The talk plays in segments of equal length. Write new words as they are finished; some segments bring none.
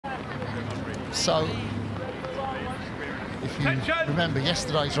So, if you remember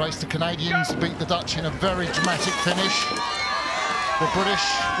yesterday's race, the Canadians beat the Dutch in a very dramatic finish. The British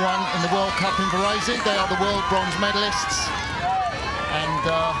won in the World Cup in Varese. They are the world bronze medalists. And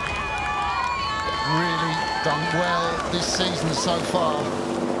really done well this season so far.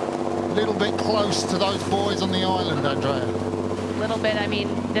 A little bit close to those boys on the island, Andrea. A little bit. I mean,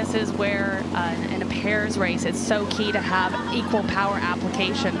 this is where in a pairs race, it's so key to have equal power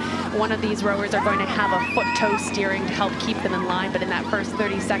application. One of these rowers are going to have a foot-toe steering to help keep them in line, but in that first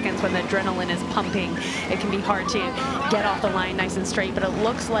 30 seconds when the adrenaline is pumping, it can be hard to get off the line nice and straight, but it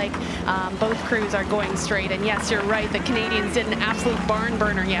looks like both crews are going straight. And yes, you're right, the Canadians did an absolute barn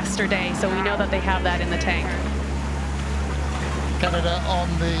burner yesterday, so we know that they have that in the tank. Canada on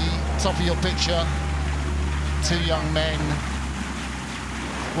the top of your picture, two young men,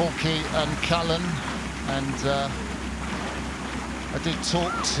 Walkey and Cullen, and I did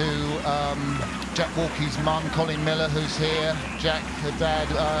talk to Jack Walkey's mum, Colleen Miller, who's here. Jack, her dad,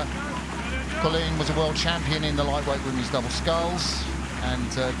 Colleen was a world champion in the lightweight women's double sculls,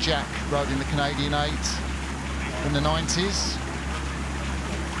 and Jack rode in the Canadian 8 in the 90s.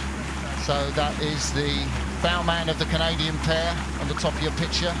 So that is the bowman of the Canadian pair on the top of your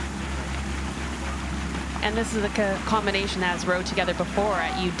picture. And this is a combination that has rowed together before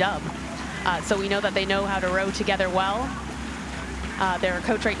at UW. So we know that they know how to row together well. They're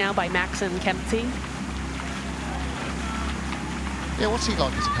coached right now by Maxim Kempsey. Yeah, what's he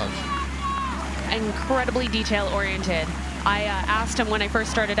like as a coach? Incredibly detail-oriented. I asked him when I first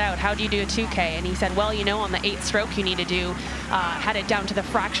started out, how do you do a 2K? And he said, well, you know, on the 8th stroke you need to do, had it down to the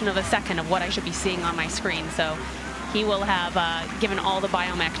fraction of a second of what I should be seeing on my screen. So he will have given all the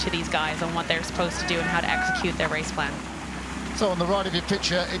biomech to these guys on what they're supposed to do and how to execute their race plan. So on the right of your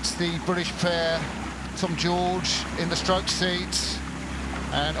picture, it's the British pair, Tom George in the stroke seat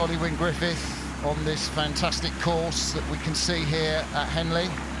and Ollie Wynne-Griffith on this fantastic course that we can see here at Henley.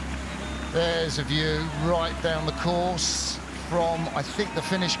 There's a view right down the course from, I think, the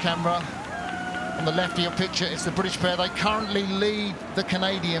finish camera. On the left of your picture, it's the British pair. They currently lead the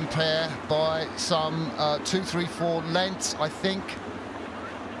Canadian pair by some 2-3-4 lengths, I think.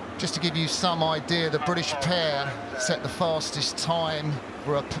 Just to give you some idea, the British pair set the fastest time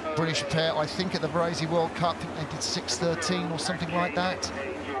for a British pair, I think, at the Varese World Cup. I think they did 6:13 or something like that.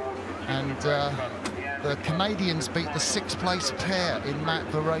 And the Canadians beat the 6th place pair in that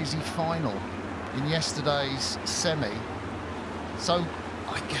Varese final in yesterday's semi. So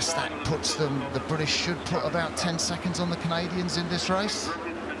I guess that puts them, the British should put about 10 seconds on the Canadians in this race.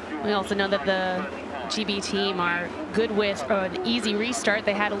 We also know that the GB team are good with an easy restart.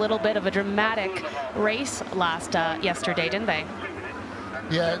 They had a little bit of a dramatic race yesterday, didn't they?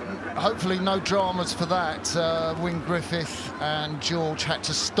 Yeah, hopefully no dramas for that. Wynne-Griffith and George had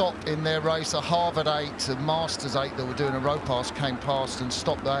to stop in their race. A Harvard 8, a Masters 8 that were doing a row pass came past and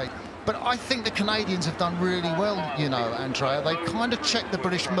stopped the 8. But I think the Canadians have done really well, you know, Andrea. They kind of checked the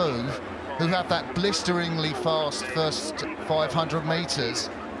British move, who have that blisteringly fast first 500 metres.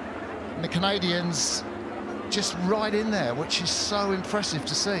 And the Canadians just right in there, which is so impressive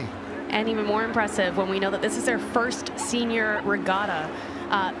to see. And even more impressive when we know that this is their first senior regatta.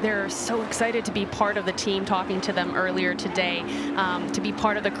 They're so excited to be part of the team, talking to them earlier today, to be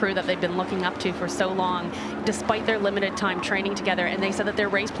part of the crew that they've been looking up to for so long, despite their limited time training together. And they said that their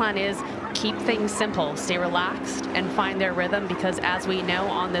race plan is keep things simple, stay relaxed, and find their rhythm, because as we know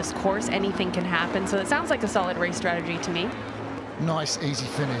on this course, anything can happen. So it sounds like a solid race strategy to me. Nice, easy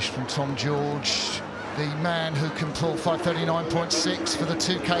finish from Tom George, the man who can pull 5:39.6 for the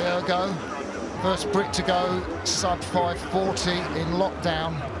 2K ergo. First Brit to go sub 5:40 in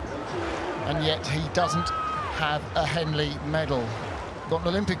lockdown, and yet he doesn't have a Henley medal. Got an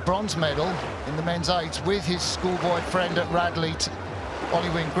Olympic bronze medal in the men's 8 with his schoolboy friend at Radley, Ollie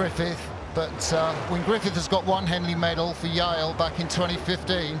Wynne-Griffith, but Wynne-Griffith has got one Henley medal for Yale back in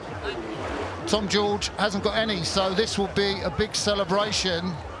 2015. Tom George hasn't got any, so this will be a big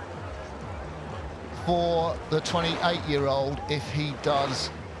celebration for the 28-year-old if he does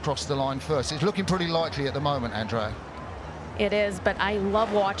cross the line first. It's looking pretty likely at the moment, Andrea. It is, but I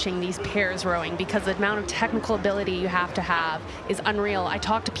love watching these pairs rowing because the amount of technical ability you have to have is unreal. I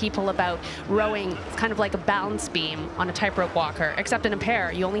talk to people about rowing. It's kind of like a balance beam on a tightrope walker, except in a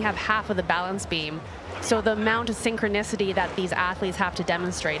pair, you only have half of the balance beam. So the amount of synchronicity that these athletes have to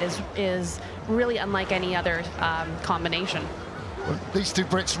demonstrate is really unlike any other combination. Well, these two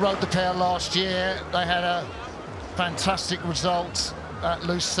Brits rowed the pair last year. They had a fantastic result at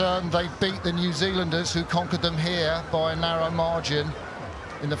Lucerne. They beat the New Zealanders, who conquered them here by a narrow margin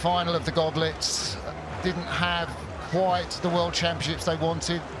in the final of the Goblets. Didn't have quite the World Championships they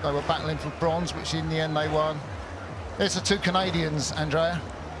wanted. They were battling for bronze, which in the end they won. There's the two Canadians, Andrea.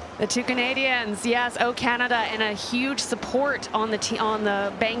 The two Canadians, yes. Oh, Canada, and a huge support on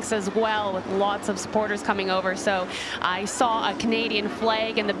the banks as well, with lots of supporters coming over. So I saw a Canadian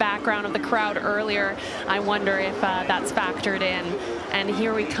flag in the background of the crowd earlier. I wonder if that's factored in. And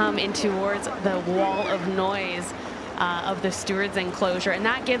here we come in towards the wall of noise of the stewards enclosure, and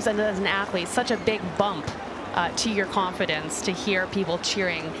that gives, as an athlete, such a big bump to your confidence to hear people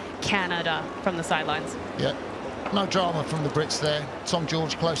cheering Canada from the sidelines. Yeah. No drama from the Brits there. Tom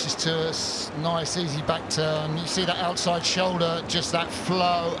George closest to us. Nice, easy back turn. You see that outside shoulder, just that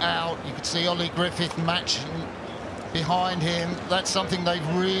flow out. You could see Ollie Griffith matching behind him. That's something they've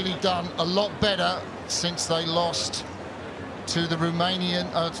really done a lot better since they lost to the Romanian,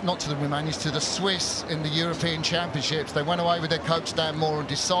 not to the Romanians, to the Swiss in the European Championships. They went away with their coach Dan Moore and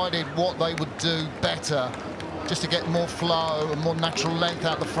decided what they would do better, just to get more flow and more natural length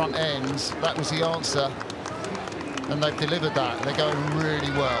out the front ends. That was the answer. And they've delivered that. They're going really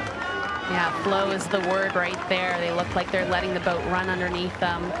well. Yeah, flow is the word right there. They look like they're letting the boat run underneath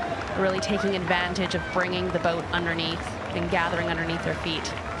them, really taking advantage of bringing the boat underneath and gathering underneath their feet.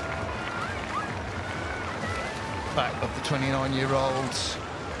 Back of the 29-year-old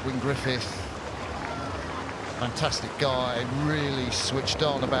Wynne-Griffith. Fantastic guy, really switched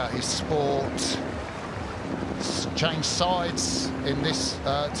on about his sport. Changed sides in this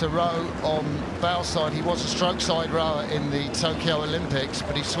to row on bow side. He was a stroke side rower in the Tokyo Olympics,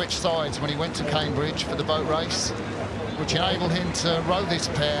 but he switched sides when he went to Cambridge for the boat race, which enabled him to row this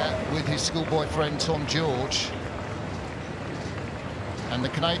pair with his schoolboy friend Tom George. And the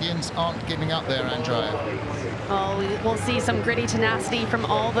Canadians aren't giving up there, Andrea. Oh, we'll see some gritty tenacity from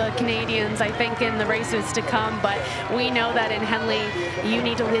all the Canadians, I think, in the races to come. But we know that in Henley, you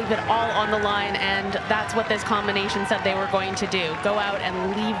need to leave it all on the line, and that's what this combination said they were going to do. Go out and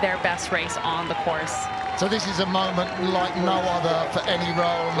leave their best race on the course. So this is a moment like no other for any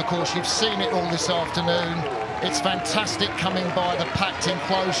rower on the course. You've seen it all this afternoon. It's fantastic coming by the packed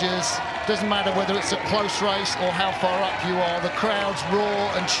enclosures. Doesn't matter whether it's a close race or how far up you are. The crowds roar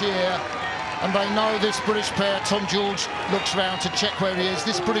and cheer. And they know this British pair. Tom George looks round to check where he is.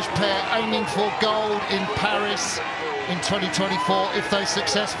 This British pair aiming for gold in Paris in 2024 if they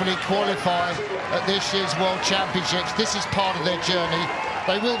successfully qualify at this year's World Championships. This is part of their journey.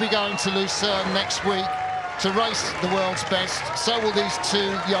 They will be going to Lucerne next week to race the world's best. So will these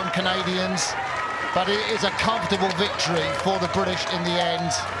two young Canadians. But it is a comfortable victory for the British in the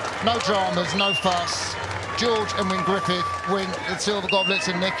end. No dramas, no fuss. George and Wynne-Griffith win the silver goblets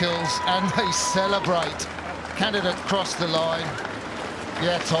and Nickalls, and they celebrate. Canada crossed the line.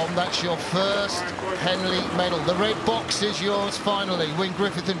 Yeah, Tom, that's your first Henley medal. The red box is yours finally.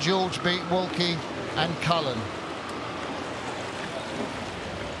 Wynne-Griffith and George beat Walkey and Cullen.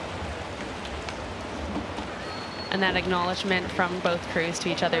 And that acknowledgement from both crews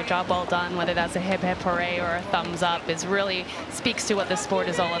to each other, job well done, whether that's a hip hip hooray or a thumbs up, is really speaks to what the sport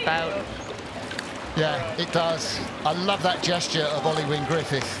is all about. Yeah, it does. I love that gesture of Ollie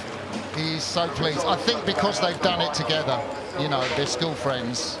Wynne-Griffith. He's so pleased. I think because they've done it together, you know, they're school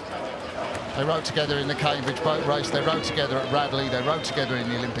friends. They rowed together in the Cambridge boat race, they rowed together at Radley, they rowed together in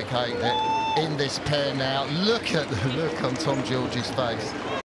the Olympic 8. They're in this pair now. Look at the look on Tom George's face.